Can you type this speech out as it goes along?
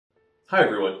Hi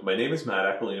everyone, my name is Matt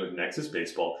Aquilina with Nexus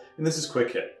Baseball, and this is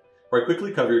Quick Hit, where I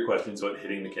quickly cover your questions about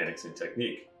hitting mechanics and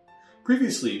technique.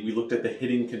 Previously, we looked at the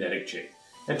hitting kinetic chain,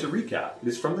 and to recap, it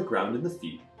is from the ground and the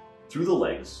feet, through the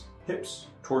legs, hips,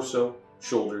 torso,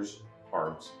 shoulders,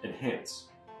 arms, and hands.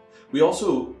 We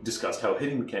also discussed how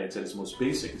hitting mechanics at its most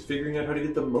basic is figuring out how to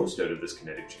get the most out of this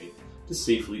kinetic chain to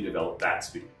safely develop bat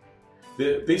speed.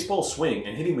 The baseball swing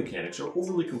and hitting mechanics are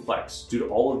overly complex due to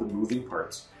all of the moving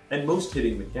parts, and most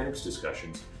hitting mechanics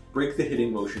discussions break the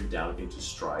hitting motion down into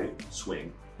stride, swing,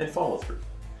 and follow-through,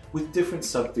 with different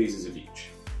subphases of each.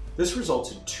 This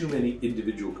results in too many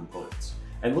individual components,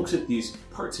 and looks at these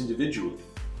parts individually,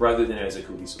 rather than as a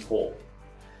cohesive whole.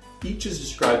 Each is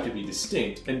described to be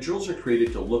distinct, and drills are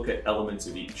created to look at elements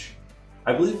of each.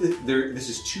 I believe that this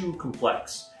is too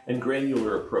complex and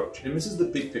granular approach, and misses the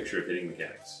big picture of hitting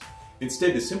mechanics.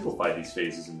 Instead, to simplify these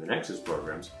phases in the Nexus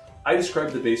programs, I describe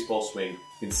the baseball swing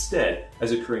instead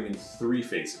as occurring in three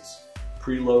phases: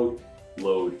 preload,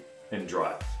 load, and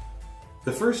drive.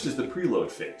 The first is the preload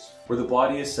phase, where the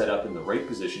body is set up in the right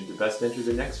position to best enter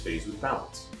the next phase with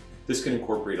balance. This can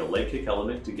incorporate a leg kick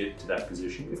element to get to that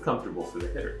position if comfortable for the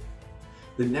hitter.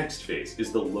 The next phase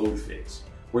is the load phase,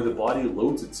 where the body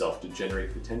loads itself to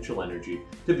generate potential energy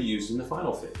to be used in the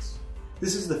final phase.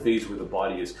 This is the phase where the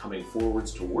body is coming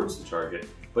forwards towards the target,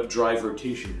 but drive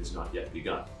rotation has not yet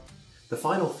begun. The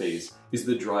final phase is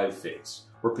the drive phase,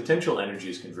 where potential energy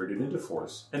is converted into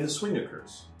force and the swing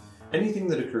occurs. Anything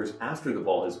that occurs after the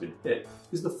ball has been hit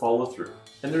is the follow-through,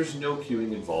 and there's no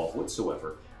cueing involved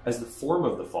whatsoever, as the form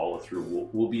of the follow-through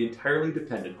will be entirely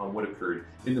dependent on what occurred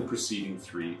in the preceding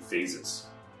three phases.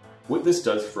 What this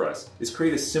does for us is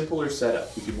create a simpler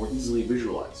setup we can more easily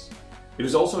visualize. It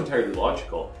is also entirely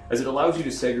logical, as it allows you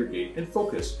to segregate and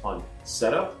focus on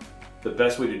setup, the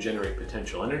best way to generate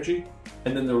potential energy,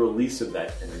 and then the release of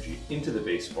that energy into the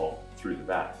baseball through the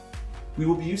bat. We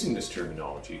will be using this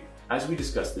terminology as we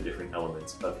discuss the different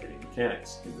elements of hitting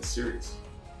mechanics in this series.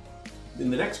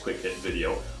 In the next Quick Hit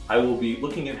video, I will be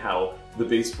looking at how the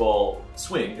baseball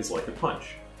swing is like a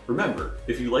punch. Remember,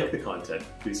 if you like the content,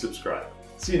 please subscribe.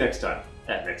 See you next time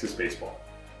at Nexus Baseball.